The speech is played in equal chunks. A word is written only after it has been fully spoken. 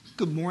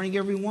Good morning,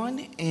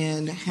 everyone,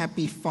 and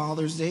happy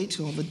Father's Day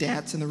to all the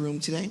dads in the room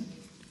today.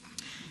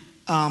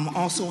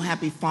 Also,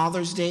 happy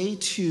Father's Day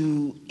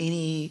to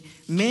any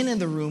men in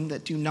the room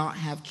that do not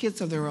have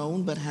kids of their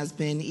own, but has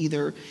been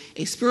either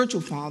a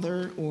spiritual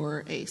father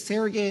or a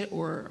surrogate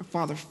or a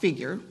father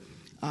figure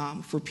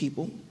for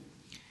people.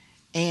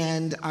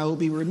 And I will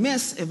be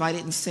remiss if I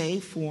didn't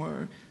say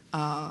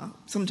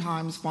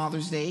sometimes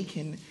Father's Day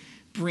can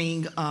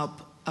bring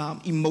up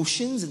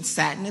emotions and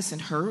sadness and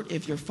hurt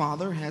if your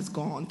father has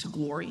gone to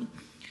glory.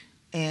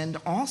 And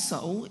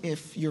also,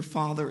 if your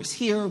father is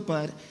here,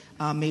 but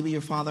maybe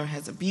your father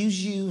has abused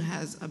you,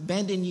 has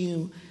abandoned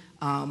you,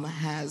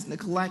 has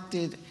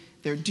neglected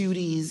their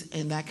duties,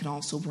 and that can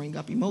also bring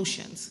up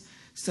emotions.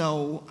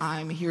 So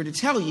I'm here to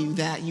tell you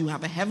that you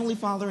have a heavenly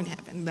Father in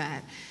heaven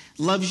that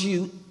loves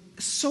you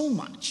so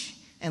much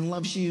and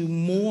loves you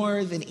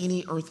more than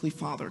any earthly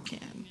father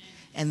can.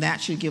 And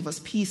that should give us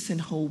peace and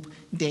hope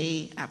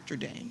day after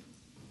day.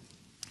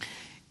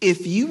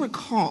 If you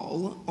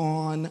recall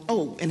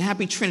and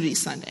happy Trinity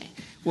Sunday,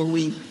 where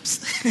we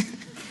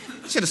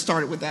should have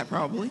started with that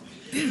probably,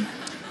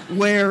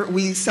 where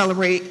we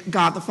celebrate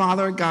God the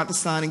Father, God the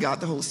Son, and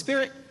God the Holy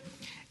Spirit.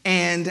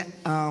 And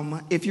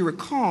if you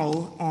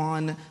recall,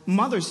 on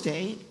Mother's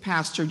Day,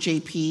 Pastor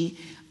JP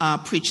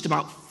preached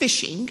about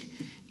fishing.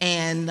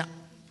 And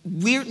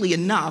weirdly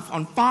enough,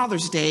 on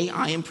Father's Day,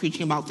 I am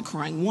preaching about the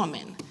crying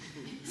woman.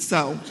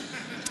 So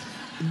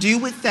do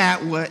with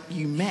that what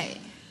you may.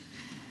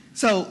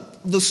 So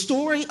the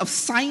story of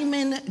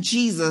Simon,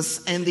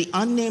 Jesus, and the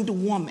unnamed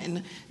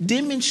woman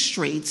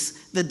demonstrates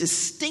the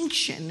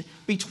distinction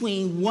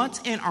between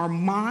what's in our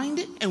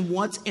mind and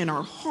what's in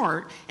our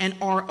heart and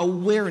our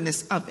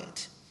awareness of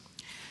it.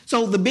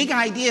 So the big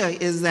idea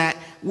is that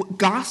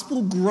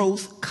gospel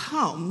growth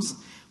comes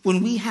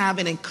when we have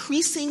an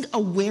increasing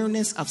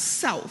awareness of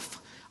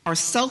self, our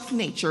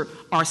self-nature,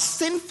 our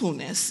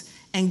sinfulness,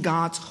 and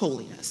God's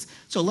holiness.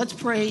 So let's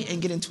pray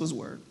and get into his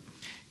word.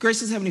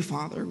 Gracious Heavenly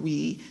Father,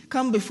 we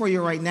come before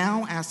you right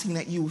now asking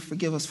that you would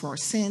forgive us for our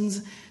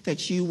sins,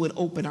 that you would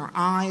open our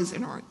eyes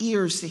and our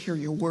ears to hear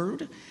your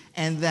word,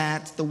 and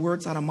that the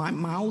words out of my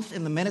mouth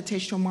and the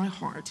meditation of my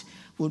heart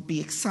would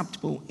be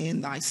acceptable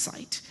in thy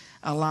sight.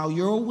 Allow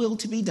your will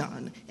to be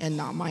done and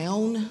not my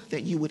own,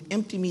 that you would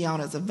empty me out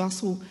as a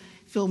vessel,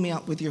 fill me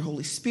out with your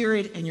Holy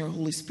Spirit, and your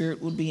Holy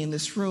Spirit will be in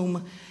this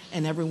room,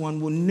 and everyone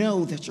will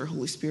know that your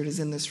Holy Spirit is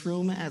in this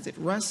room as it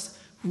rests,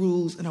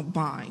 rules, and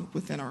abide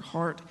within our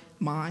heart,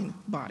 mind,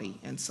 body,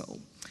 and soul.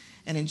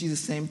 And in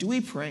Jesus' name do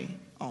we pray,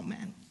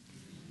 amen.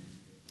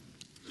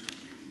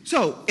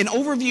 So, an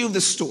overview of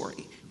the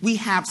story. We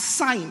have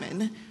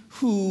Simon,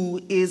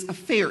 who is a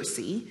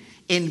Pharisee,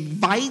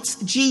 invites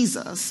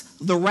Jesus,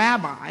 the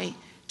rabbi,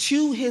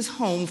 to his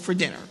home for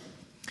dinner.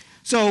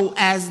 So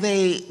as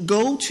they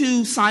go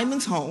to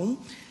Simon's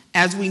home,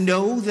 as we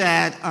know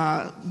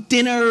that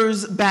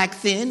dinners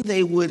back then,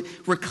 they would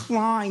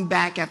recline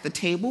back at the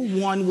table.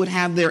 One would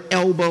have their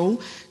elbow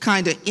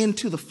kind of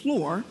into the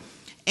floor.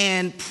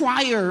 And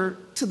prior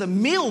to the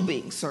meal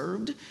being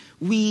served,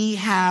 we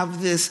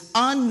have this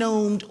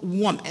unknown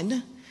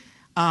woman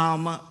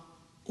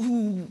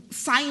who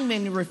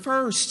Simon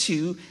refers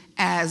to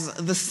as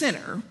the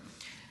sinner,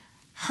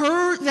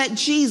 heard that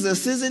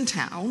Jesus is in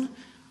town,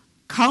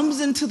 comes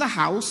into the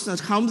house,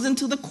 comes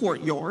into the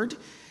courtyard,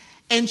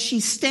 and she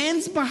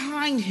stands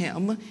behind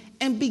him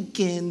and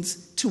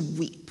begins to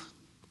weep.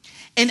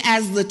 And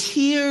as the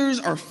tears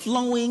are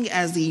flowing,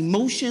 as the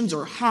emotions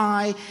are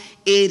high,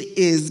 it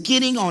is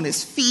getting on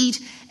his feet.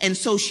 And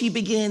so she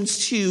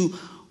begins to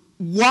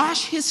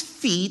wash his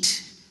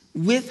feet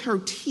with her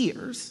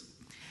tears.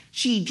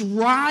 She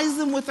dries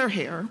them with her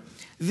hair.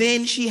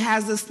 Then she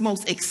has this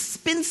most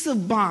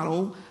expensive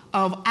bottle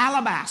of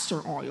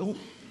alabaster oil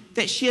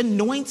that she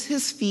anoints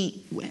his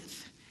feet with.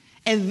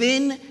 And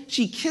then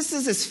she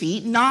kisses his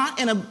feet, not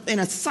in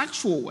a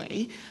sexual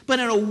way, but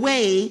in a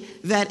way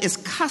that is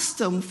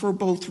custom for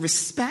both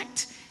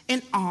respect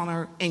and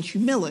honor and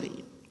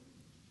humility.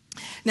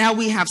 Now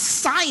we have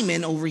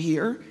Simon over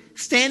here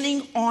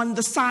standing on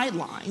the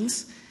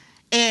sidelines,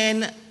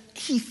 and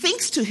he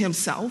thinks to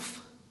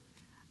himself,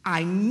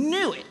 I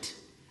knew it.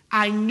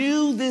 I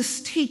knew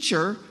this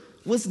teacher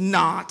was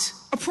not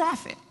a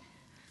prophet.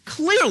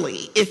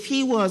 Clearly, if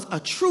he was a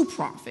true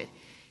prophet,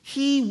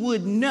 he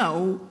would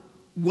know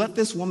what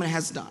this woman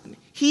has done.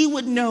 He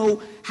would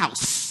know how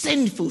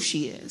sinful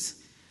she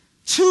is,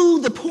 to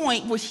the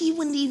point where he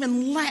wouldn't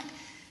even let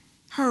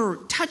her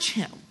touch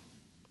him.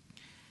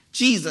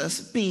 Jesus,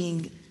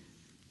 being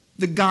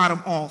the God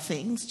of all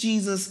things,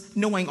 Jesus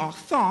knowing all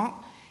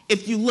thought,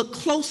 if you look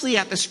closely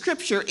at the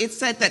scripture, it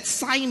said that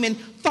Simon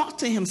thought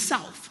to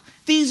himself.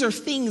 These are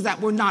things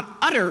that were not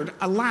uttered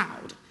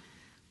aloud.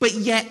 But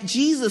yet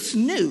Jesus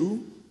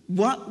knew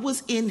what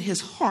was in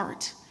his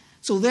heart.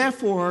 So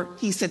therefore,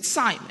 he said,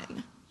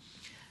 Simon,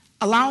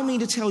 allow me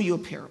to tell you a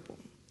parable.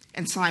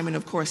 And Simon,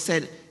 of course,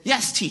 said,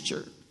 yes,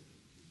 teacher,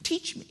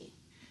 teach me.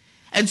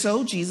 And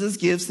so Jesus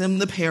gives them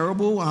the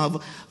parable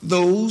of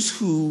those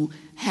who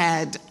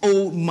had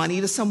owed money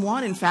to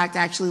someone. In fact,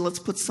 actually, let's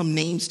put some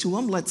names to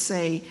them. Let's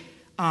say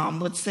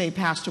Let's say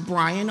Pastor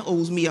Brian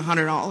owes me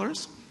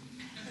 $100.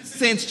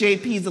 Since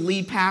JP is the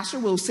lead pastor,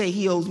 we'll say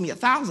he owes me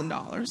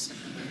 $1,000.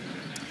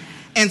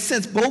 And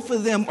since both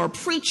of them are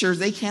preachers,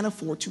 they can't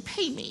afford to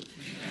pay me.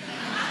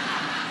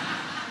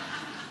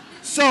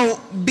 So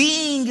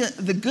being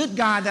the good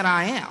guy that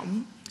I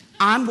am,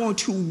 I'm going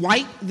to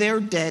wipe their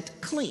debt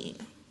clean.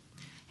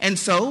 And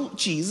so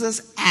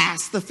Jesus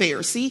asked the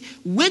Pharisee,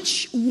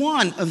 which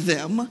one of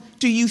them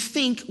do you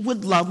think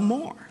would love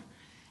more?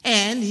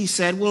 And he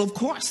said, well, of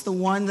course, the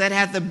one that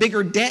had the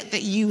bigger debt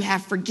that you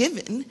have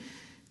forgiven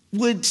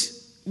would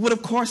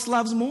of course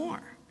loves more.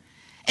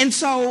 And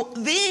so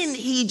then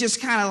he just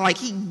kind of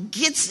he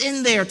gets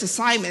in there to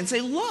Simon and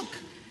say, look,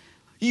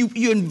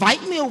 you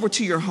invite me over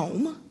to your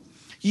home.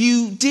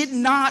 You did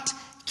not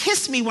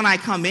kiss me when I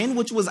come in,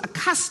 which was a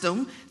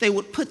custom. They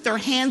would put their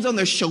hands on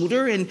their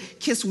shoulder and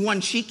kiss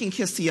one cheek and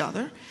kiss the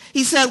other.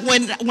 He said,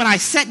 when I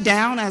sat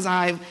down, as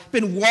I've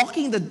been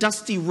walking the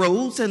dusty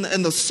roads and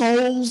the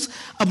soles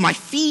of my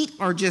feet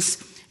are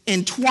just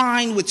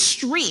entwined with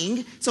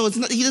string, so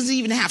he doesn't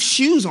even have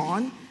shoes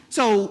on,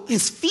 so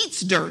his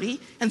feet's dirty,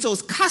 and so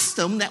it's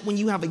custom that when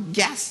you have a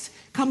guest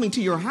coming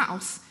to your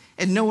house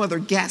and no other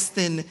guest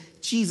than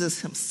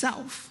Jesus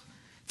himself,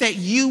 that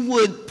you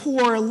would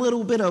pour a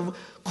little bit of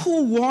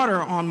cool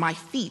water on my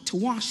feet to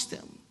wash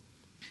them.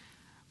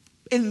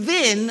 And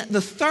then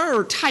the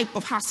third type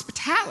of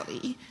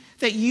hospitality,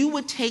 that you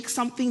would take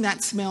something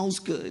that smells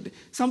good,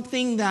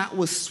 something that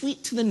was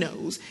sweet to the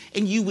nose,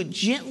 and you would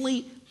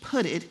gently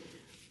put it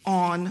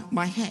on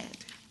my head.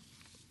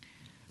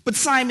 But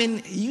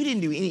Simon, you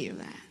didn't do any of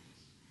that.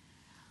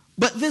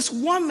 But this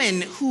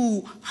woman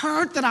who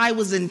heard that I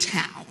was in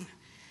town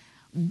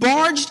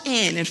barged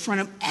in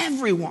front of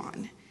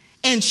everyone,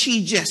 and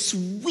she just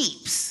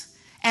weeps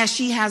as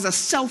she has a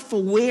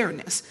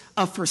self-awareness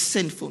of her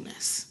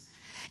sinfulness.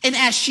 And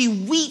as she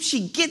weeps,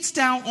 she gets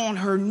down on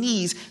her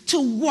knees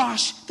to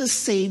wash the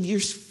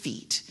Savior's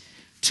feet,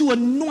 to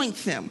anoint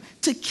them,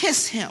 to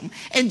kiss him.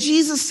 And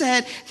Jesus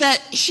said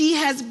that she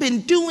has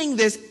been doing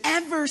this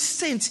ever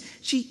since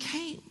she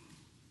came.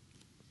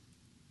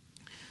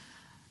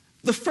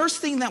 The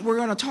first thing that we're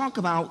going to talk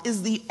about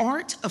is the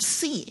art of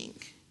seeing.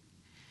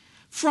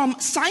 From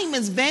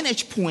Simon's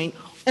vantage point,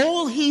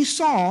 all he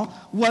saw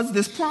was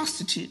this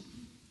prostitute.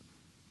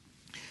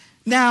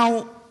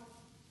 Now,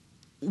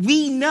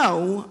 we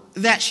know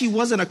that she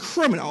wasn't a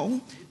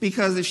criminal,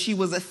 because if she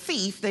was a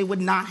thief, they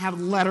would not have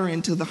let her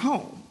into the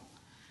home.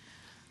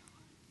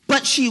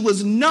 But she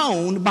was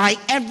known by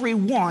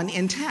everyone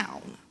in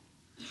town.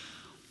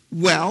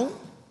 Well,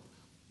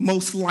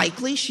 most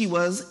likely she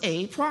was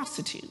a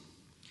prostitute.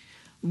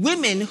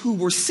 Women who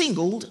were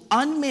single,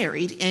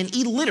 unmarried, and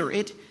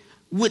illiterate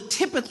would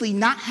typically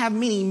not have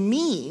many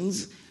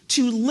means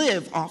to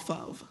live off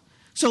of.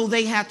 So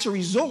they had to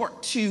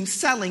resort to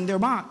selling their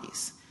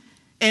bodies.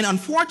 And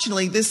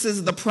unfortunately, this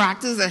is the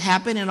practice that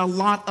happened in a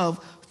lot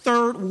of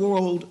third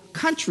world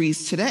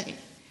countries today.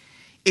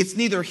 It's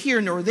neither here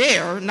nor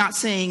there, not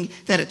saying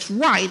that it's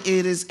right.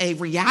 It is a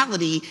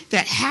reality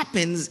that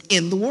happens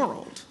in the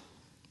world.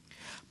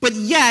 But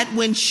yet,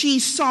 when she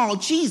saw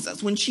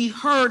Jesus, when she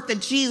heard that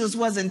Jesus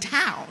was in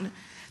town,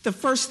 the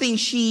first thing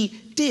she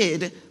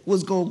did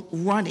was go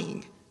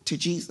running to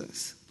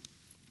Jesus.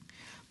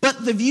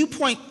 But the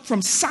viewpoint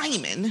from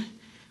Simon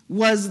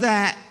was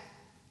that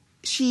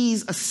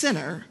she's a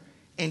sinner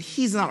and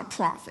he's not a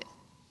prophet.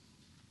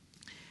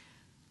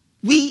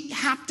 We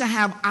have to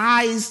have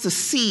eyes to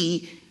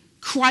see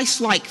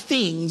Christ-like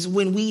things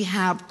when we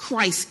have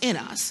Christ in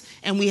us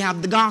and we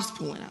have the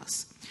gospel in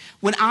us.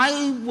 When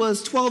I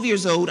was 12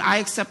 years old, I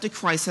accepted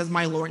Christ as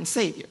my Lord and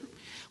Savior.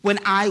 When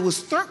I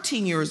was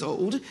 13 years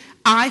old,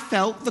 I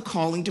felt the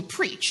calling to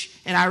preach.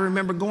 And I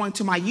remember going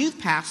to my youth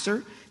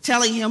pastor,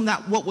 telling him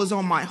that what was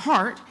on my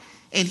heart,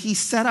 and he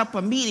set up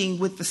a meeting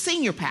with the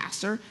senior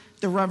pastor,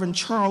 the Reverend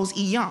Charles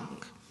E.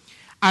 Young.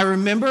 I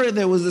remember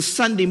there was a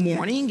Sunday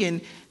morning, and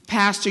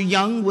Pastor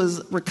Young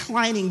was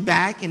reclining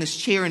back in his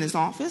chair in his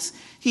office.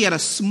 He had a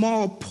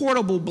small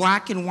portable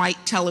black and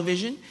white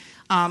television.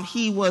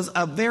 He was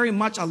very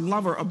much a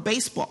lover of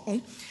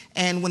baseball.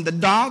 And when the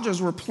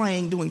Dodgers were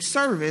playing during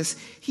service,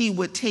 he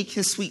would take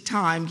his sweet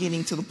time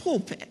getting to the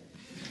pulpit.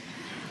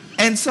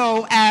 And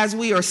so as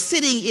we are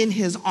sitting in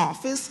his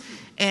office,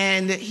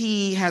 and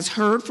he has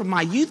heard from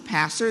my youth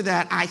pastor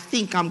that I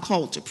think I'm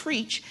called to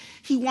preach,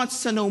 he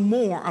wants to know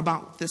more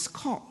about this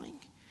calling.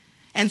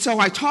 And so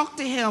I talked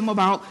to him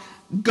about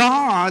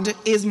God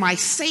is my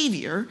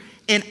Savior,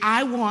 and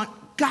I want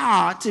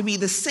God to be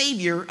the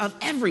Savior of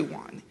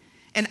everyone.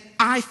 And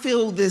I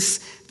feel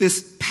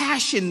this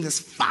passion, this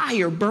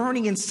fire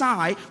burning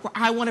inside where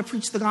I want to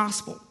preach the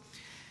gospel.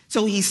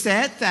 So he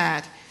said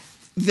that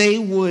they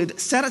would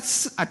set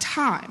a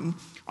time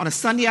on a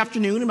Sunday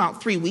afternoon in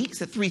about 3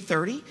 weeks at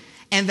 3:30,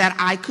 and that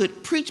I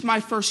could preach my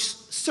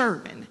first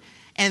sermon,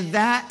 and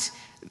that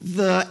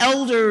the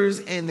elders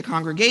and the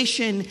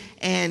congregation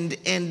and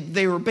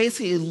they were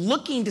basically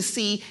looking to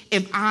see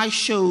if I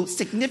showed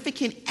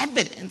significant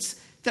evidence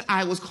that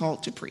I was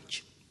called to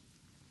preach.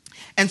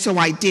 And so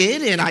I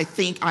did, and I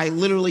think I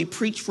literally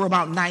preached for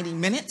about 90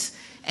 minutes.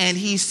 And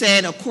he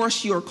said, of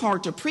course, you're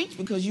called to preach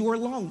because you are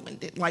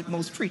long-winded, like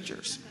most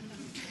preachers.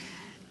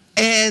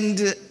 And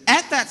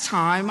at that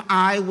time,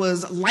 I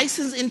was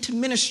licensed into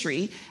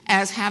ministry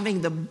as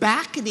having the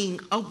backing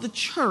of the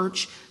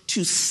church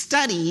to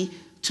study,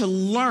 to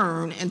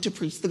learn, and to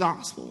preach the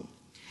gospel.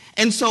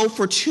 And so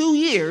for 2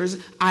 years,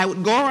 I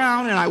would go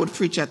around and I would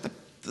preach at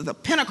the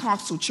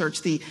Pentecostal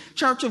church, the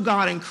Church of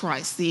God in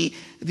Christ.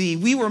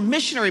 We were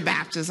missionary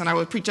Baptists, and I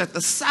would preach at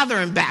the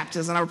Southern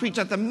Baptists, and I would preach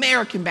at the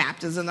American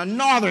Baptists and the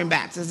Northern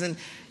Baptists, and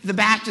the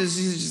Baptists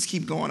just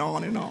keep going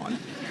on and on.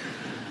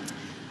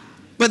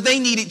 But they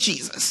needed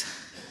Jesus.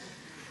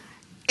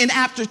 And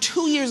after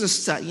 2 years of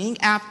studying,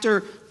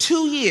 after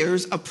 2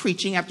 years of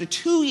preaching, after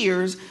 2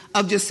 years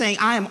of just saying,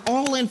 I am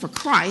all in for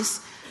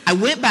Christ, I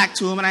went back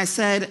to him and I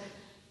said,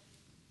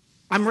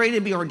 I'm ready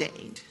to be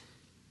ordained.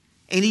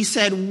 And he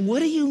said, what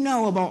do you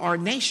know about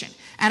ordination?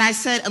 And I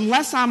said,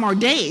 unless I'm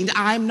ordained,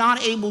 I'm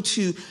not able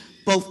to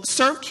both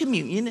serve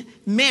communion,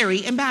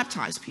 marry, and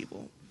baptize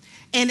people.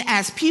 And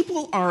as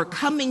people are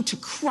coming to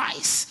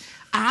Christ,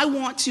 I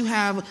want to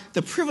have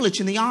the privilege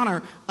and the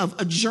honor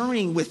of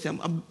journeying with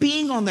them, of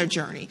being on their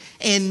journey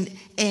and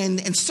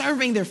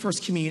serving their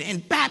first communion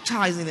and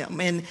baptizing them.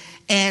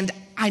 And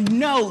I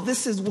know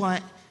this is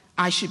what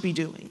I should be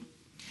doing.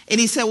 And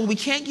he said, well, we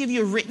can't give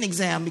you a written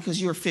exam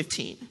because you're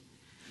 15.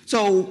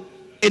 So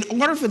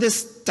in order for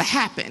this to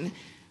happen,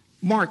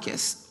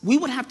 Marcus, we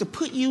would have to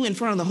put you in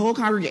front of the whole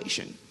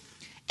congregation.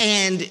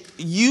 And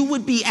you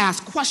would be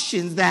asked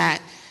questions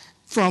that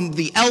from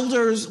the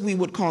elders, we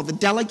would call the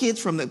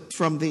delegates from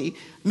the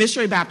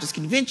Missionary Baptist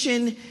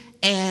Convention,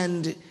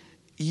 and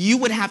you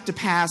would have to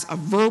pass a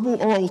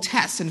verbal oral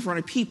test in front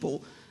of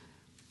people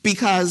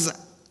because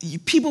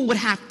people would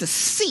have to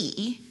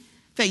see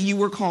that you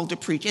were called to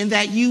preach and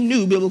that you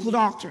knew biblical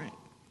doctrine.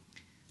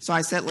 So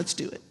I said, let's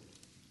do it.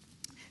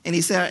 And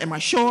he said, am I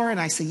sure? And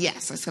I said,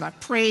 yes. I said, I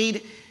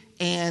prayed,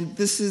 and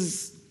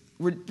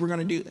we're going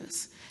to do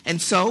this. And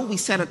so we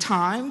set a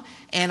time,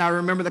 and I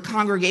remember the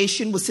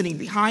congregation was sitting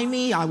behind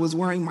me. I was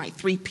wearing my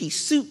 3-piece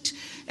suit,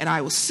 and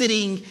I was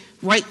sitting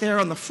right there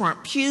on the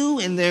front pew,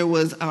 and there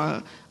was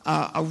a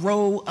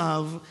row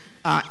of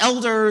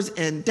elders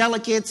and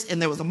delegates, and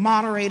there was a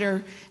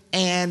moderator,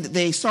 and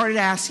they started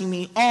asking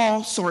me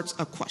all sorts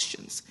of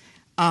questions.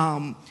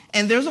 And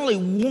there's only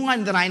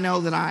one that I know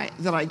that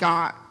I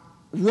got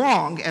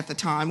wrong at the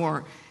time,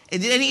 or I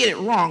didn't get it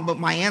wrong, but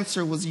my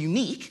answer was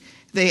unique.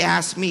 They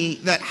asked me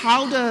that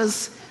how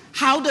does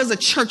a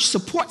church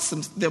support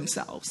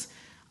themselves?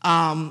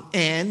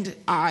 And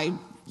I,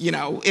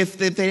 if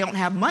they don't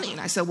have money. And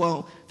I said,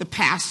 well, the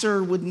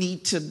pastor would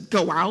need to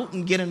go out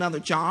and get another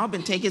job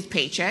and take his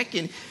paycheck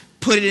and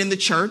put it in the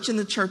church, and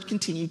the church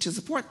continued to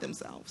support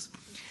themselves.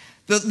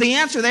 The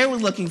answer they were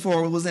looking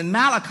for was in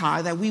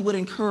Malachi, that we would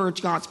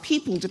encourage God's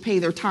people to pay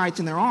their tithes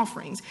and their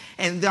offerings,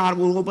 and God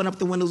will open up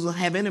the windows of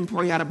heaven and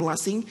pour out a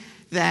blessing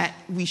that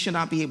we should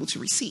not be able to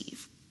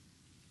receive.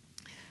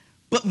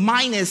 But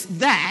minus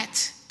that,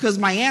 because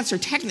my answer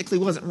technically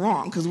wasn't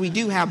wrong, because we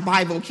do have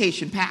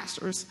bivocation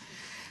pastors,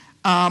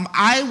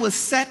 I was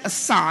set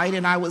aside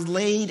and I was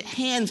laid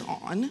hands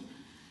on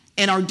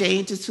and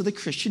ordained into the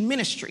Christian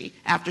ministry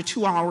after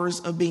 2 hours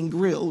of being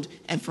grilled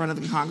in front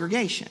of the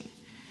congregation.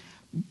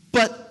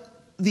 But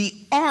the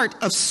art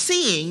of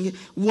seeing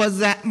was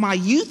that my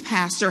youth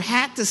pastor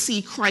had to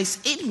see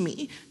Christ in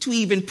me to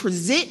even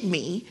present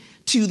me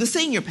to the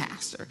senior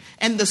pastor.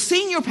 And the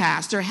senior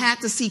pastor had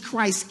to see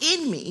Christ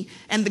in me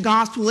and the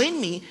gospel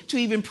in me to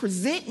even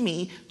present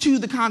me to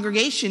the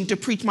congregation to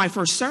preach my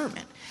first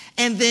sermon.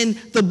 And then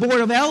the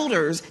board of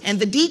elders and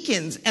the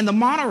deacons and the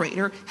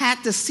moderator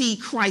had to see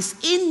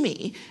Christ in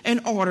me in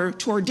order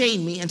to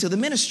ordain me into the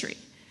ministry.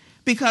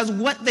 Because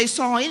what they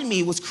saw in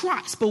me was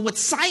Christ. But what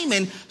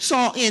Simon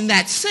saw in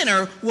that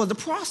sinner was a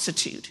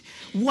prostitute.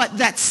 What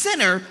that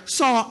sinner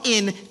saw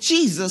in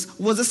Jesus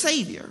was a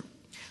savior.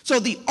 So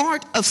the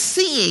art of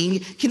seeing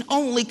can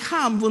only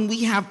come when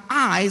we have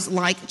eyes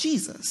like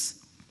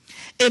Jesus.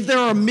 If there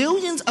are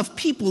millions of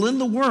people in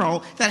the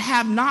world that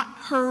have not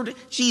heard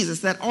Jesus,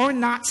 that are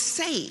not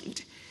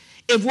saved,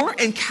 if we're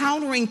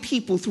encountering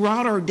people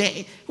throughout our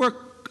day, we're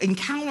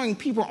encountering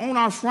people on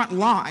our front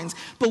lines,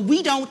 but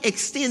we don't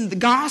extend the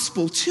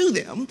gospel to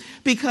them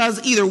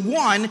because either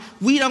one,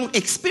 we don't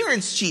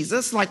experience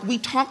Jesus, like we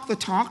talk the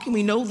talk and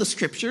we know the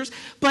scriptures,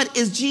 but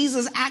is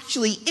Jesus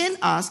actually in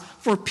us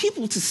for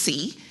people to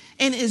see?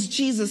 And is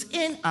Jesus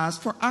in us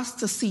for us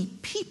to see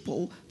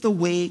people the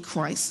way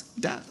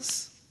Christ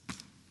does?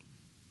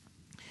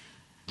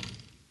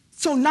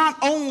 So not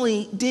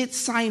only did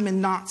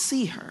Simon not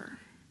see her,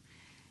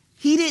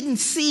 he didn't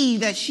see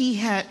that she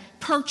had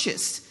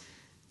purchased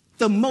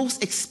the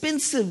most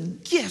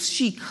expensive gifts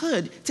she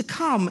could to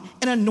come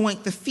and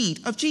anoint the feet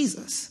of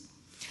Jesus.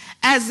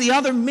 As the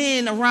other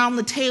men around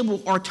the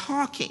table are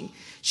talking,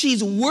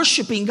 she's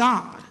worshiping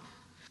God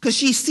because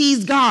she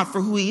sees God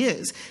for who he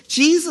is.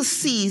 Jesus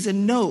sees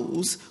and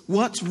knows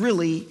what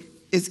really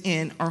is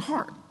in our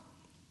heart.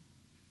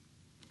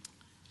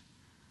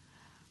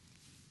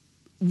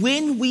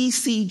 When we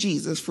see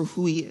Jesus for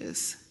who he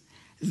is,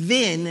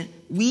 then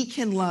we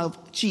can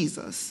love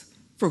Jesus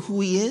for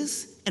who he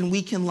is, and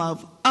we can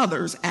love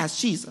others as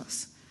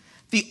Jesus.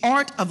 The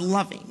art of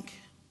loving.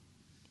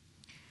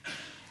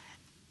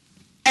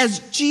 As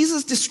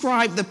Jesus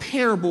described the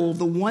parable of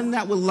the one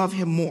that would love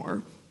him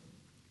more,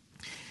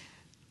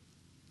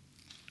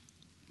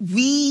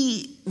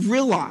 we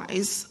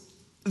realize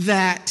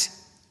that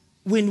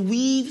when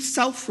we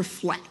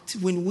self-reflect,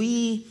 when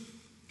we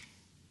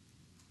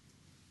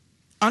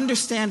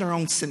understand our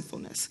own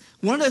sinfulness,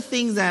 one of the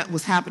things that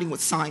was happening with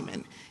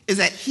Simon is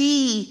that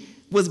he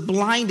was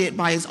blinded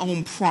by his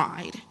own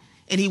pride,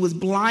 and he was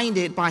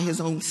blinded by his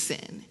own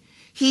sin.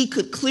 He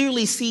could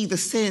clearly see the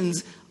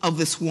sins of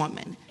this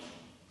woman.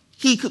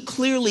 He could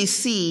clearly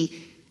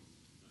see,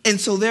 and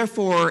so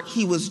therefore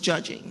he was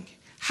judging.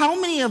 How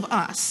many of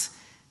us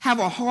have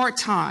a hard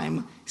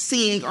time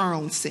seeing our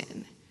own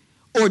sin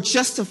or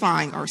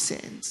justifying our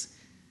sins?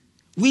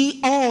 We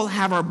all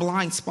have our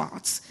blind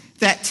spots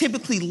that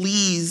typically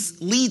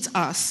leads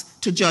us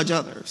to judge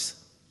others.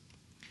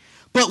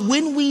 But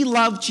when we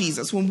love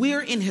Jesus, when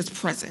we're in his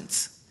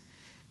presence,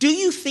 do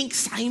you think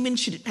Simon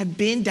should have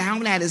been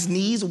down at his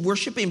knees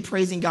worshiping,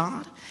 praising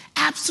God?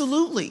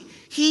 Absolutely.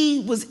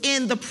 He was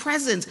in the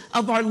presence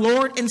of our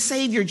Lord and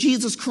Savior,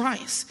 Jesus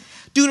Christ.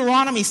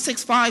 Deuteronomy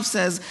 6:5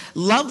 says,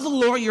 love the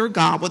Lord your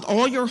God with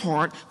all your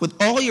heart, with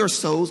all your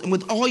souls, and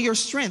with all your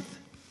strength.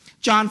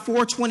 John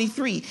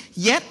 4:23,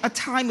 yet a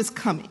time is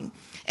coming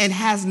and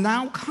has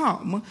now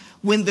come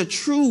when the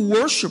true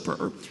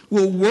worshiper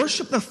will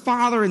worship the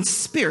Father in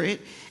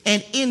spirit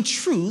and in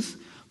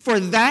truth, for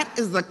that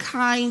is the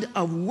kind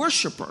of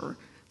worshiper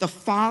the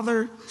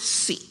Father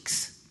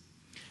seeks.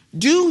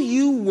 Do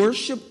you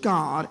worship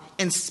God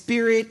in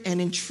spirit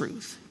and in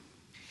truth?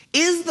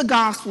 Is the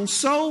gospel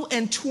so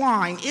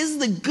entwined? Is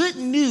the good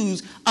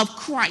news of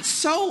Christ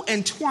so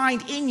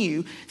entwined in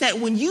you that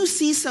when you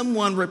see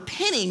someone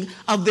repenting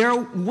of their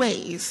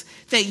ways,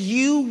 that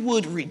you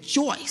would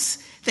rejoice,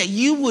 that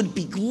you would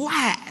be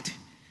glad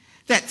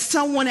that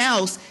someone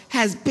else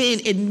has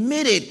been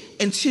admitted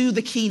into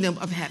the kingdom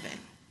of heaven?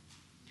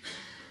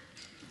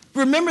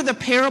 Remember the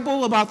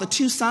parable about the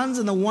two sons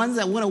and the ones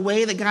that went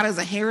away that got his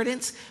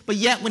inheritance, but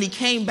yet when he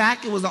came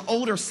back, it was the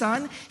older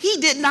son? He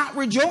did not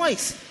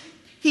rejoice.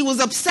 He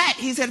was upset.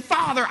 He said,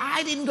 Father,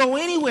 I didn't go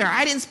anywhere.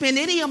 I didn't spend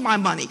any of my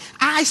money.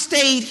 I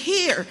stayed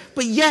here.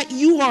 But yet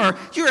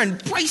you're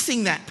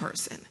embracing that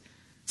person.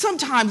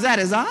 Sometimes that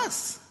is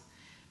us.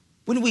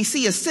 When we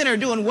see a sinner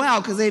doing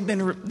well because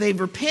they've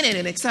repented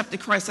and accepted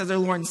Christ as their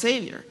Lord and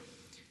Savior.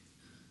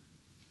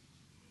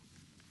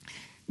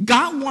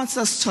 God wants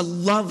us to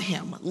love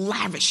him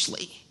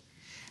lavishly.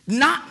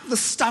 Not the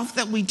stuff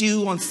that we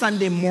do on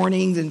Sunday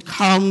mornings and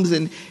comes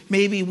and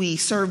maybe we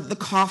serve the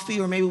coffee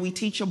or maybe we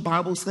teach a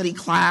Bible study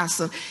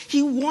class.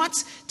 He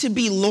wants to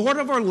be Lord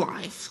of our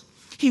life.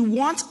 He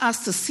wants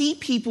us to see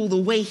people the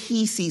way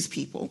he sees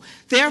people.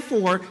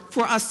 Therefore,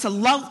 for us to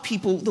love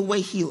people the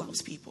way he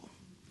loves people.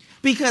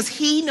 Because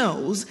he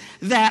knows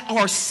that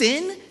our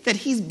sin, that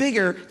he's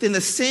bigger than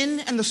the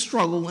sin and the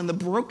struggle and the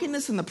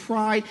brokenness and the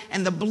pride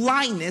and the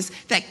blindness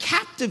that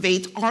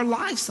captivates our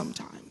lives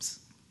sometimes.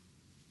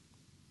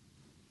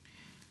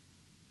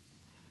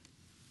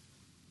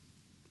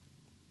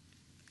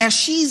 As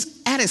she's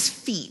at his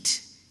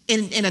feet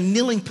in a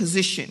kneeling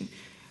position,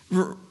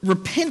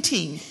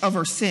 repenting of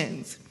her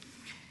sins,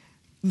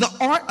 the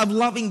art of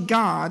loving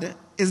God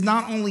is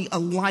not only a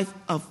life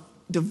of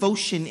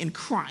devotion in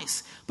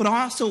Christ, but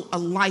also a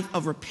life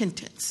of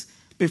repentance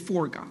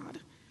before God.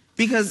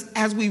 Because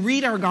as we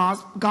read our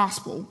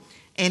gospel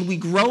and we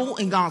grow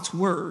in God's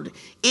word,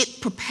 it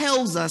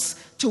propels us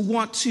to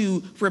want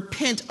to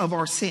repent of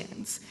our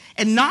sins.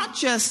 And not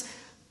just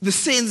the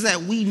sins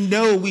that we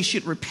know we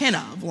should repent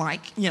of,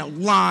 like,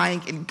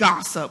 lying and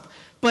gossip,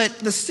 but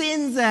the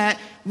sins that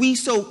we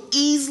so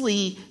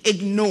easily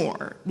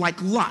ignore,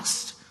 like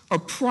lust or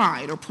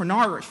pride or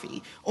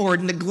pornography or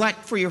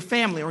neglect for your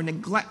family or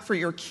neglect for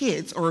your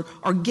kids or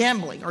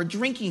gambling or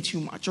drinking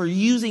too much or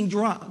using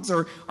drugs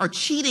or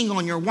cheating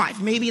on your wife.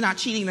 Maybe not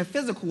cheating in a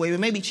physical way, but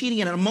maybe cheating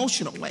in an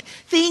emotional way.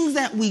 Things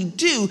that we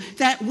do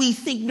that we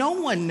think no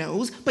one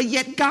knows, but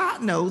yet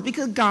God knows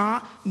because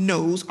God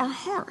knows our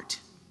heart.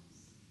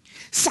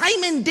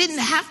 Simon didn't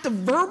have to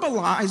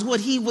verbalize what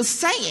he was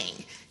saying.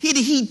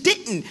 He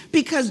didn't,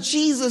 because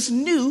Jesus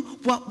knew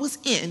what was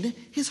in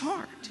his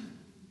heart.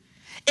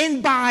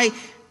 And by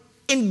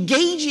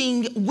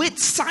engaging with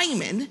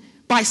Simon,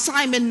 by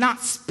Simon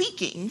not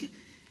speaking,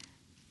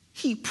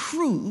 he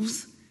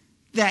proves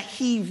that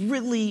he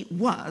really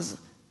was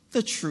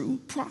the true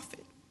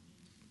prophet.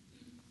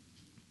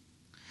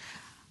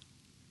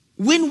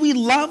 When we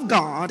love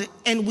God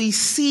and we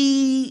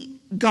see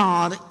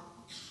God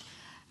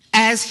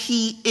as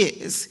he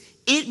is,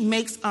 it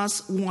makes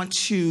us want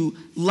to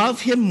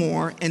love him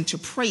more and to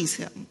praise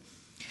him.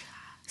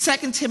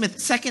 2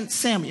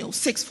 Samuel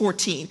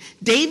 6:14,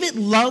 David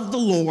loved the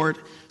Lord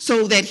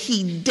so that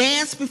he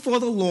danced before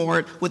the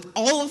Lord with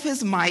all of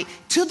his might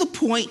to the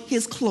point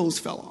his clothes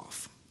fell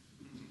off.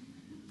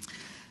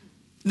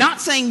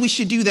 Not saying we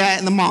should do that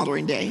in the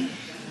modern day,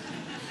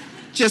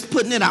 just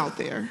putting it out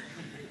there.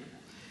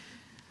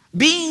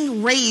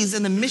 Being raised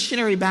in the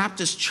Missionary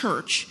Baptist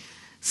Church,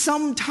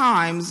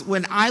 sometimes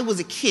when I was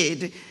a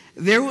kid,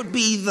 there would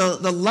be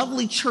the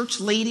lovely church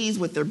ladies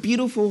with their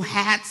beautiful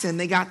hats, and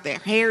they got their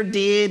hair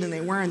did, and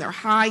they're wearing their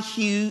high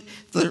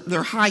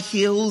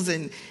heels,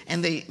 and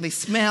they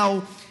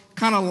smell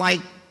kind of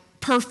like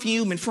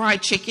perfume and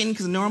fried chicken,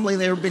 because normally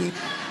they've been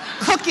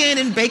cooking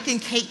and baking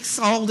cakes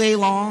all day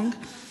long.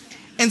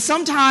 And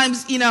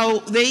sometimes,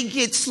 they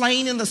get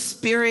slain in the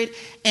spirit,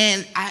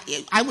 and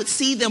I would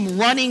see them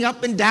running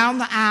up and down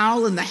the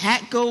aisle, and the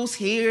hat goes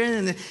here,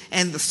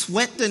 and the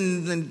sweat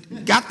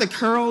and got the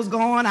curls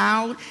going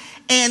out.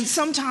 And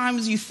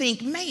sometimes you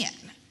think, man,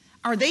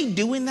 are they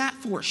doing that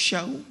for a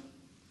show?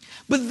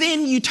 But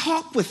then you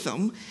talk with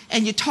them,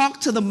 and you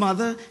talk to the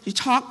mother, you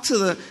talk to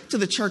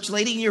the church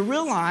lady, and you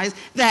realize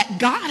that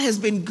God has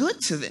been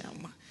good to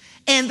them,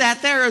 and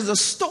that there is a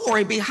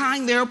story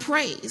behind their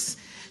praise.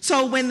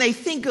 So when they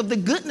think of the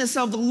goodness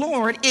of the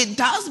Lord, it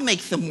does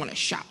make them want to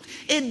shout.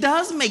 It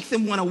does make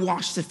them want to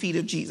wash the feet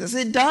of Jesus.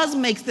 It does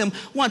make them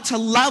want to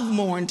love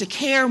more and to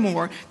care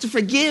more, to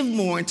forgive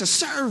more and to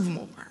serve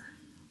more.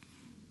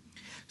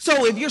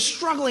 So if you're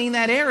struggling in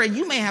that area,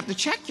 you may have to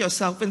check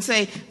yourself and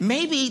say,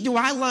 maybe do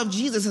I love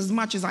Jesus as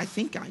much as I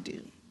think I do?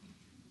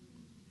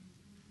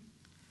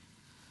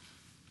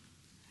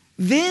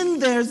 Then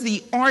there's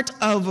the art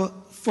of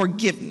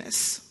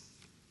forgiveness.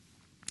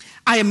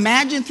 I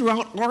imagine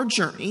throughout our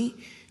journey,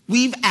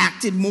 we've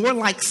acted more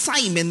like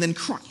Simon than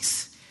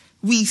Christ.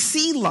 We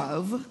see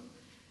love.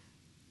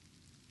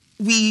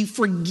 We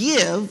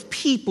forgive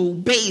people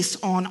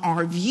based on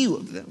our view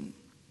of them.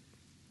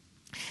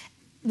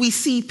 We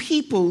see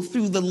people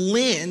through the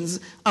lens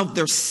of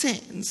their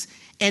sins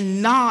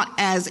and not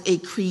as a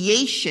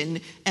creation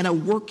and a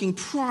working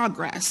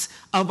progress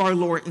of our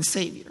Lord and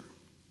Savior.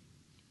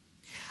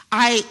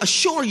 I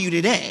assure you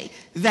today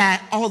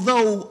that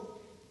although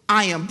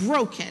I am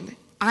broken,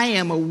 I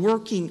am a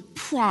working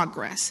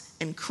progress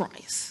in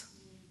Christ.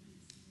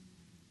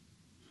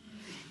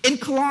 In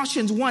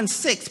Colossians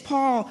 1:6,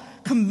 Paul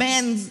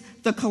commends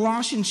the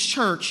Colossians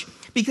church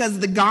because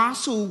the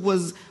gospel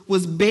was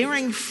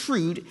bearing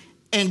fruit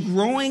and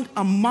growing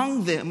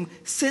among them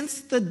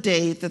since the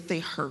day that they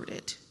heard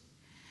it.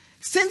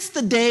 Since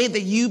the day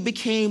that you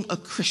became a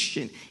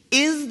Christian,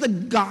 is the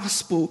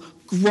gospel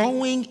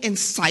growing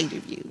inside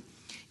of you?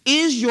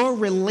 Is your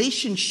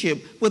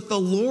relationship with the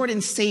Lord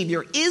and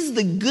Savior, is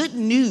the good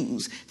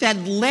news that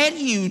led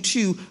you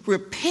to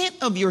repent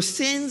of your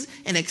sins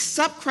and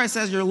accept Christ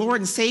as your Lord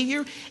and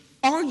Savior?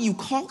 Are you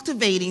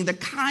cultivating the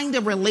kind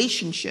of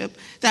relationship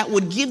that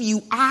would give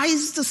you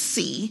eyes to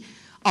see,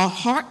 a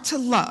heart to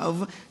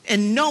love,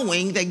 and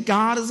knowing that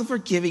God is a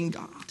forgiving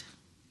God?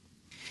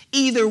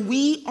 Either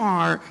we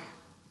are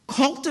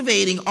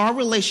cultivating our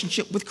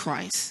relationship with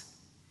Christ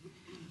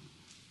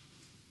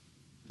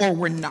or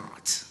we're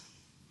not.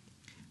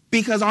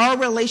 Because our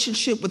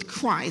relationship with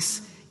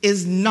Christ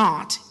is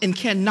not and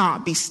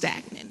cannot be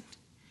stagnant.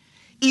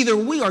 Either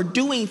we are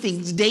doing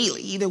things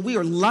daily, either we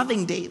are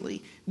loving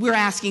daily, we're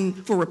asking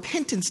for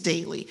repentance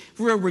daily,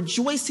 we're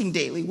rejoicing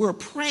daily, we're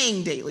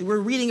praying daily, we're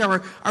reading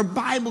our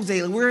Bible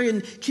daily, we're in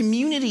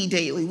community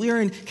daily,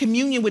 we're in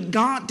communion with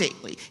God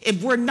daily.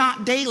 If we're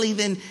not daily,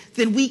 then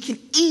we can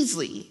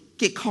easily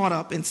get caught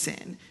up in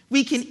sin.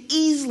 We can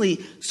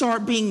easily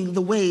start being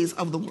the ways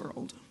of the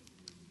world.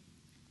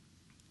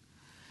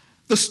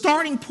 The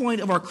starting point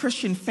of our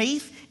Christian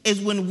faith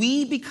is when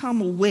we become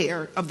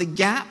aware of the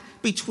gap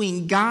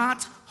between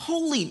God's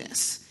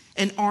holiness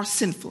and our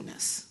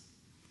sinfulness.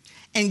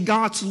 And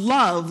God's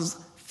love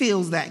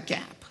fills that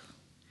gap.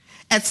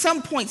 At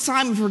some point,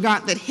 Simon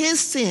forgot that his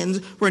sins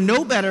were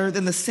no better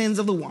than the sins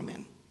of the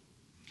woman.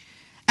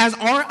 As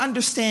our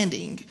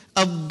understanding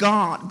of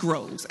God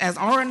grows, as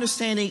our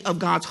understanding of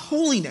God's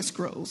holiness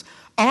grows,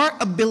 our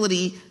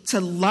ability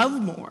to love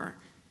more,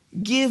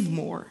 give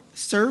more,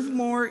 serve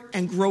more,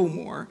 and grow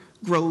more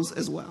grows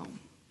as well.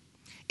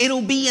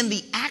 It'll be in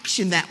the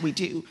action that we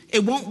do.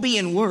 It won't be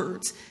in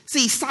words.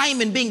 See,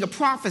 Simon, being a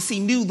prophet, he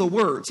knew the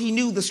words. He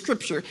knew the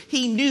scripture.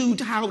 He knew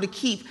how to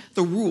keep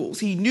the rules.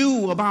 He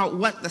knew about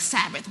what the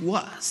Sabbath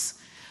was.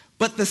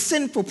 But the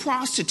sinful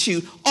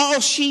prostitute, all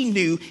she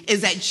knew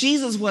is that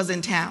Jesus was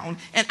in town,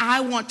 and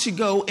I want to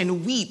go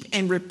and weep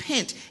and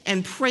repent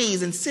and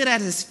praise and sit at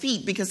his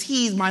feet because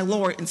he's my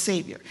Lord and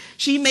Savior.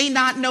 She may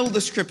not know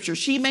the scripture.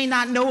 She may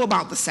not know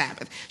about the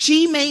Sabbath.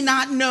 She may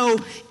not know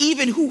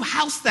even whose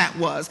house that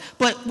was.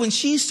 But when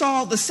she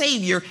saw the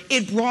Savior,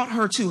 it brought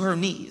her to her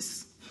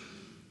knees.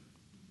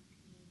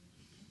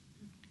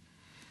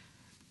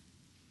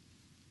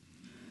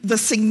 The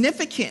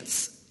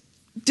significance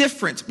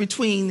difference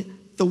between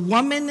the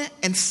woman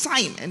and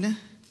Simon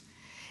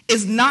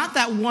is not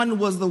that one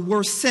was the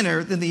worse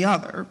sinner than the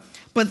other,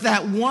 but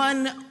that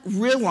one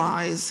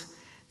realized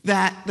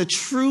that the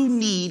true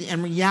need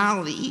and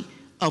reality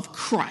of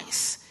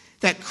Christ,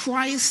 that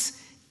Christ,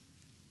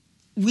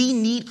 we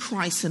need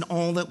Christ in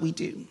all that we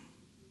do.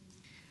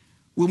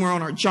 When we're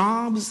on our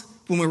jobs,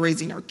 when we're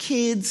raising our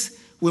kids,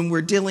 when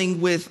we're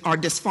dealing with our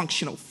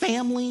dysfunctional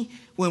family,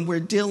 when we're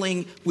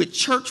dealing with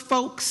church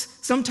folks,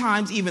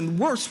 sometimes even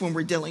worse when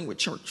we're dealing with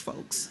church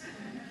folks.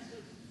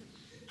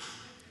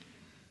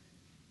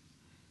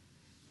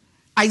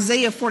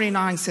 Isaiah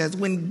 49 says,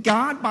 when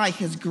God by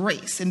his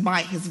grace and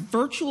by his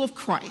virtue of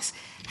Christ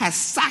has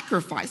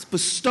sacrificed,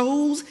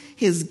 bestows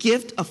his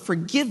gift of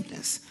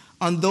forgiveness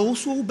on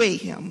those who obey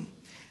him,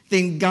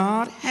 then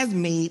God has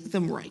made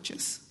them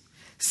righteous.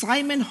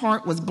 Simon's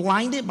heart was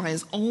blinded by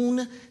his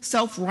own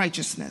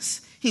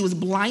self-righteousness. He was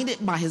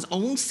blinded by his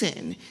own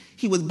sin.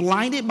 He was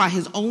blinded by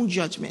his own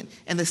judgment.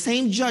 And the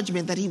same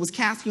judgment that he was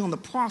casting on the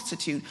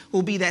prostitute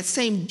will be that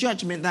same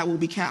judgment that will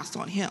be cast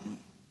on him.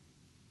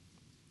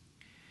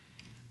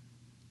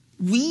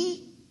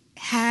 We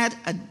had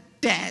a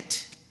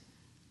debt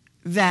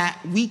that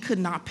we could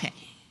not pay.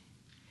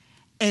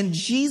 And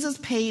Jesus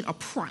paid a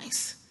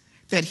price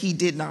that he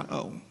did not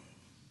owe.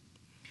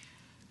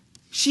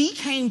 She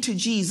came to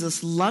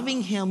Jesus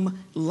loving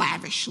him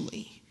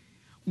lavishly,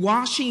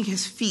 washing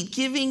his feet,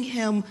 giving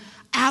him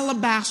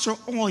alabaster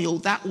oil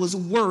that was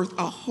worth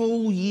a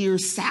whole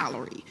year's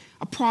salary,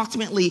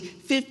 approximately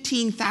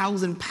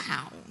 15,000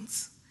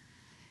 pounds.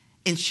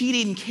 And she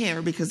didn't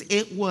care because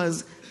it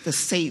was the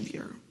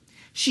Savior.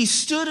 She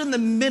stood in the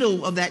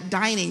middle of that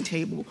dining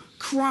table,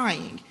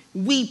 crying,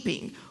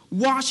 weeping,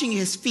 washing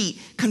his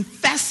feet,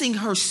 confessing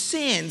her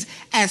sins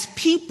as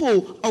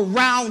people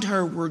around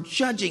her were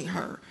judging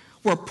her,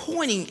 were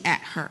pointing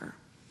at her.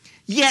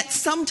 Yet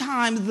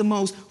sometimes the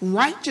most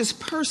righteous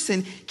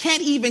person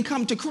can't even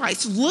come to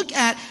Christ. Look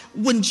at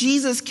when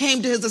Jesus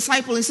came to his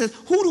disciples and said,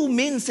 who do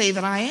men say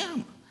that I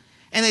am?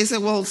 And they said,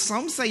 well,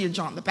 some say you're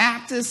John the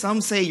Baptist,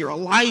 some say you're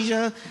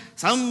Elijah,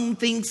 some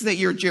thinks that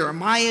you're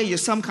Jeremiah, you're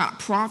some kind of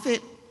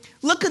prophet.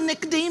 Look at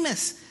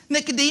Nicodemus.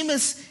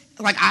 Nicodemus,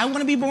 like, I want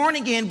to be born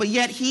again, but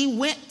yet he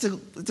went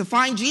to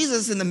find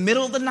Jesus in the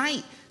middle of the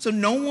night so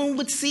no one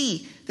would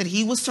see that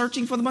he was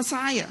searching for the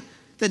Messiah,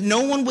 that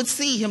no one would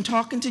see him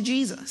talking to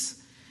Jesus.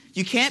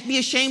 You can't be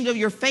ashamed of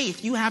your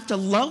faith. You have to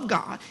love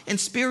God in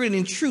spirit and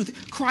in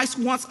truth. Christ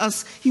wants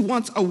us, he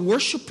wants a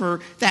worshiper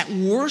that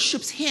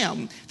worships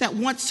him, that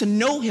wants to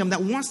know him,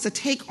 that wants to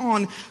take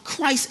on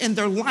Christ in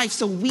their life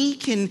so we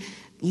can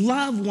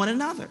love one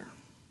another.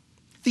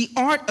 The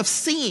art of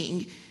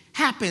seeing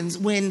happens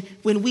when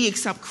we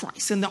accept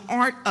Christ, and the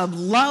art of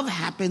love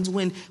happens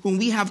when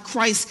we have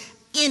Christ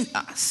in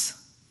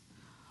us.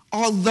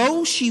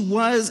 Although she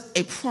was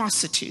a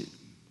prostitute,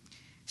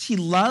 she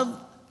loved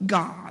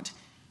God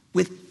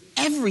with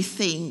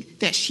everything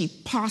that she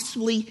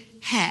possibly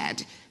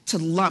had to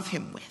love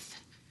him with.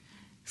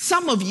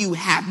 Some of you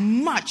have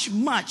much,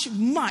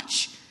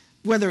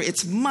 whether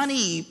it's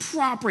money,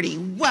 property,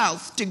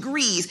 wealth,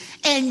 degrees,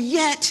 and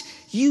yet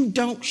you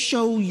don't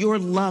show your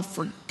love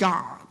for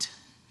God.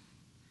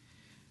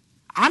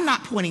 I'm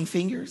not pointing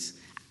fingers.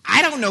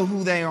 I don't know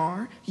who they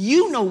are.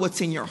 You know what's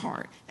in your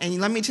heart. And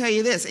let me tell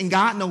you this, and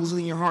God knows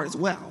what's in your heart as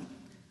well.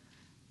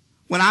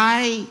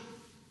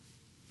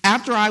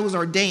 After I was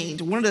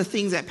ordained, one of the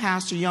things that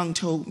Pastor Young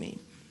told me,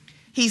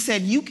 he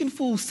said, you can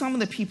fool some of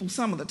the people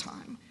some of the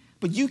time,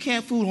 but you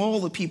can't fool all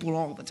the people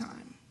all the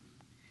time.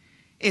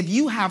 If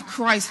you have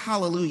Christ,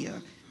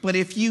 hallelujah, but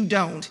if you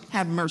don't,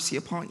 have mercy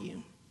upon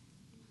you.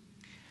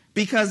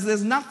 Because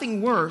there's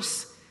nothing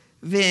worse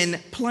than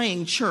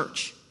playing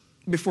church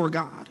before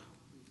God.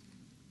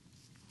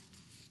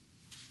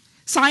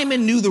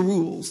 Simon knew the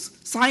rules.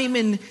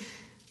 Simon,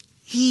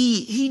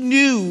 he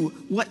knew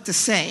what to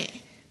say.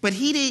 But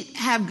he didn't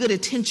have good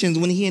intentions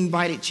when he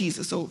invited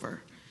Jesus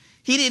over.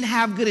 He didn't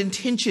have good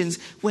intentions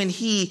when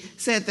he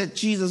said that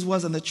Jesus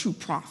wasn't the true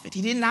prophet.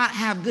 He did not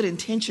have good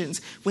intentions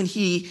when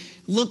he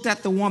looked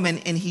at the woman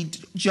and he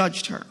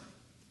judged her.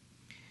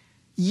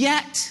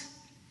 Yet,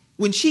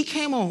 when she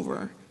came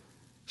over,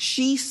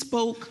 she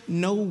spoke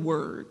no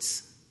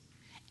words.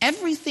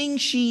 Everything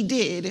she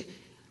did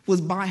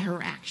was by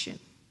her action.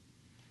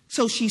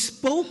 So she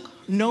spoke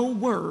no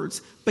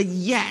words, but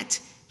yet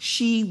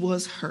she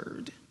was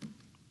heard.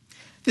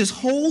 This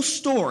whole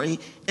story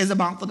is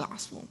about the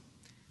gospel.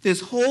 This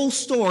whole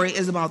story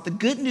is about the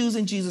good news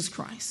in Jesus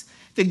Christ.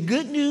 The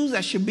good news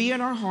that should be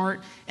in our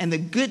heart and the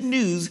good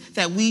news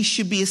that we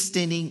should be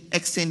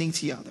extending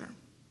to others.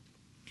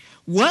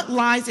 What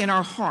lies in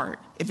our heart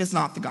if it's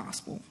not the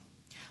gospel?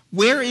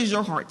 Where is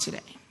your heart today?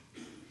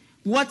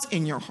 What's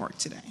in your heart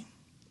today?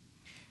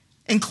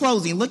 In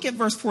closing, look at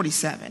verse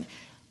 47.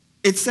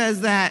 It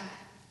says that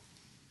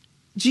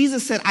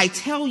Jesus said, I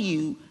tell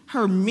you,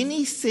 her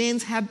many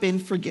sins have been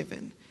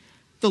forgiven.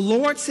 The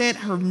Lord said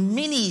her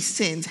many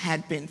sins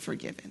had been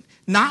forgiven.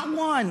 Not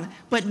one,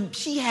 but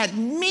she had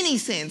many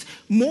sins,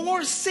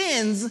 more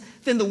sins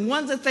than the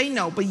ones that they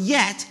know, but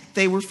yet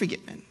they were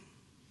forgiven.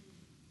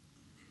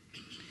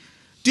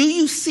 Do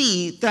you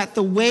see that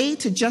the way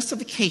to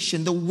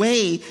justification, the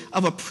way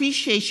of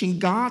appreciation,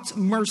 God's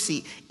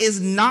mercy, is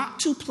not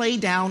to play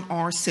down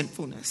our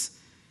sinfulness?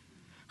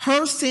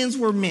 Her sins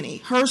were many.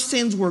 Her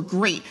sins were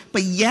great,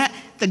 but yet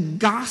the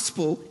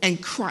gospel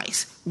and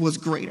Christ was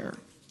greater.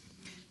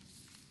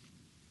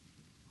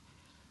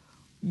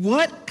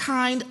 What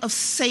kind of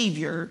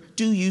Savior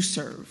do you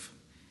serve?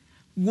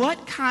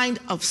 What kind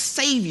of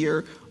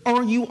Savior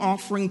are you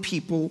offering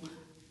people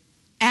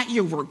at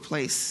your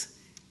workplace?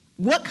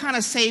 What kind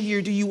of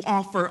Savior do you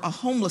offer a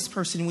homeless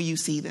person when you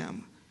see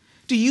them?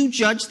 Do you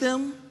judge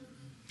them?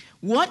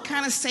 What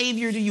kind of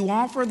Savior do you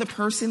offer the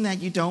person that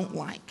you don't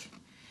like?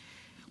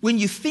 When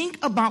you think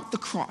about the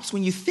cross,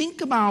 when you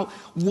think about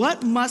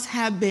what must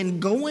have been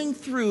going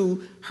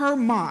through her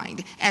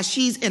mind as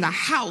she's in a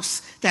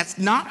house that's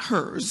not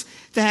hers,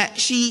 that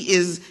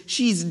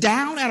she's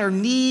down at her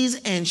knees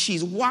and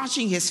she's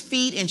washing his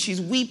feet and she's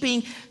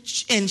weeping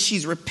and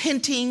she's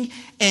repenting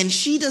and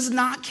she does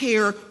not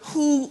care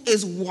who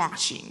is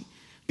watching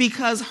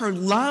because her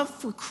love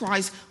for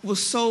Christ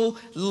was so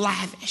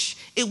lavish.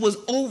 It was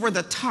over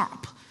the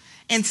top.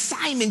 And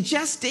Simon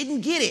just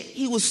didn't get it.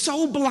 He was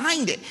so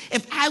blinded.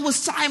 If I was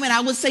Simon,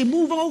 I would say,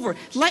 move over.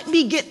 Let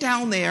me get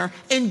down there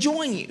and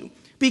join you.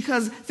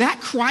 Because that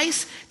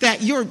Christ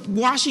that you're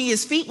washing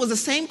his feet was the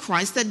same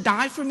Christ that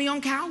died for me on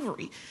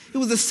Calvary. It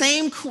was the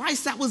same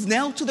Christ that was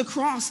nailed to the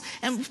cross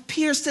and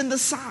pierced in the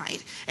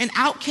side. And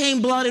out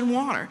came blood and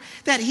water.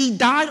 That he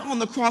died on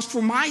the cross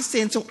for my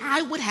sin so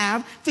I would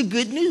have the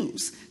good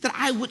news. That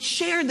I would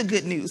share the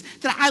good news.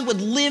 That I would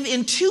live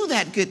into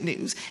that good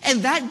news.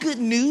 And that good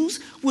news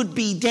would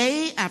be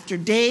day after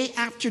day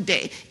after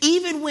day.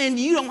 Even when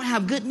you don't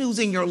have good news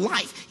in your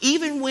life.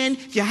 Even when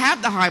you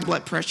have the high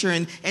blood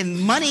pressure and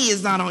money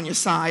is not on your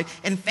side.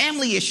 And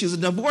family issues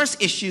and divorce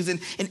issues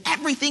and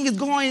everything is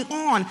going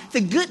on.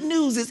 The good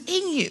news is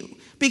in you.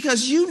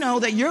 Because you know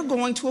that you're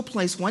going to a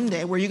place one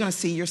day where you're going to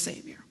see your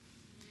Savior.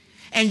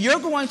 And you're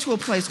going to a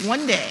place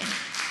one day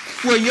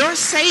where your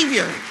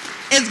Savior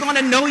is going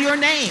to know your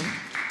name.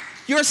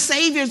 Your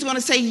Savior is going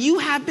to say, you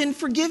have been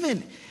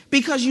forgiven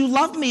because you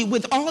love me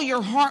with all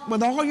your heart,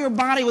 with all your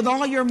body, with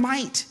all your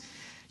might.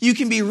 You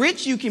can be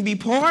rich, you can be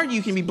poor,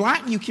 you can be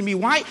black, you can be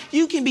white,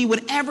 you can be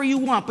whatever you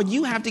want, but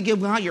you have to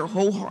give God your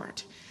whole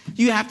heart.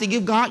 You have to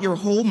give God your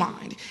whole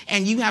mind,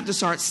 and you have to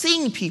start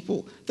seeing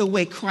people the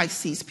way Christ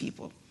sees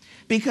people.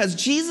 Because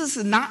Jesus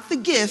is not the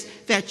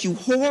gift that you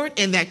hoard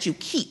and that you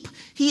keep.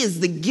 He is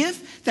the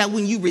gift that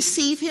when you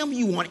receive him,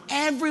 you want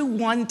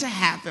everyone to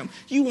have him.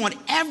 You want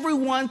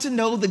everyone to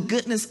know the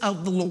goodness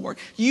of the Lord.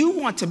 You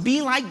want to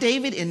be like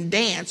David and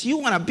dance. You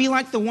want to be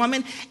like the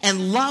woman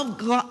and love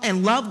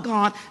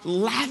God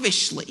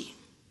lavishly.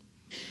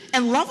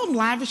 And love him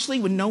lavishly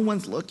when no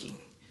one's looking.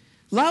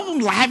 Love him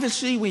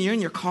lavishly when you're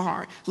in your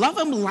car. Love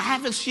him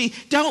lavishly.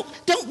 Don't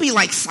be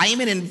like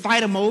Simon and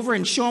invite him over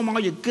and show him all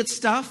your good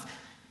stuff.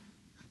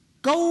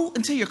 Go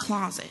into your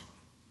closet.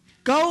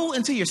 Go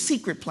into your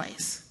secret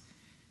place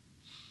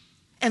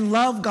and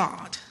love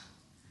God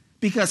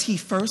because he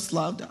first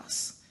loved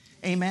us.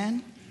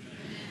 Amen? Amen.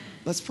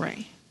 Let's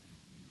pray.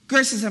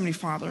 Gracious Heavenly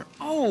Father,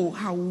 oh,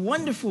 how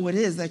wonderful it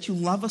is that you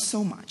love us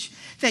so much,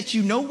 that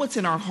you know what's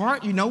in our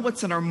heart, you know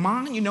what's in our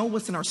mind, you know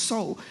what's in our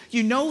soul.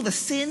 You know the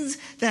sins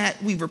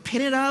that we've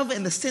repented of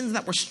and the sins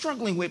that we're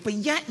struggling with, but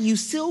yet you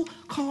still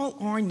call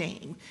our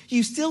name.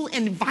 You still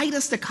invite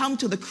us to come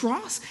to the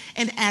cross,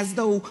 and as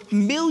though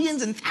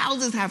millions and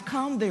thousands have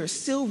come, there is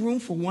still room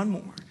for one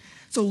more.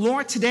 So,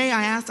 Lord, today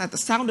I ask at the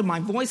sound of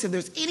my voice, if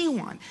there's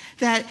anyone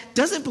that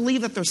doesn't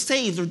believe that they're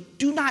saved or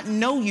do not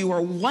know you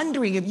or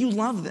wondering if you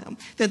love them,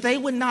 that they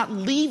would not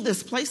leave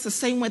this place the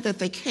same way that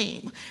they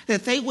came,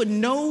 that they would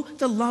know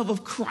the love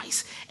of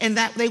Christ and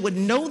that they would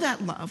know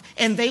that love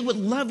and they would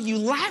love you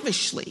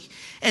lavishly.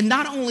 And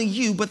not only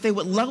you, but they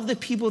would love the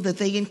people that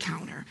they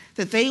encounter,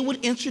 that they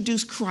would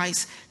introduce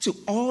Christ to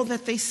all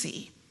that they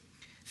see.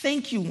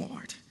 Thank you,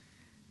 Lord,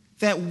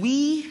 that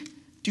we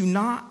do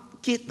not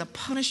get the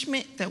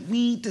punishment that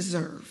we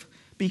deserve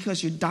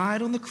because you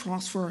died on the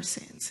cross for our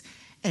sins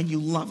and you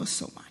love us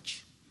so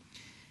much.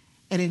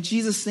 And in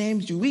Jesus' name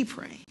do we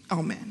pray.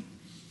 Amen.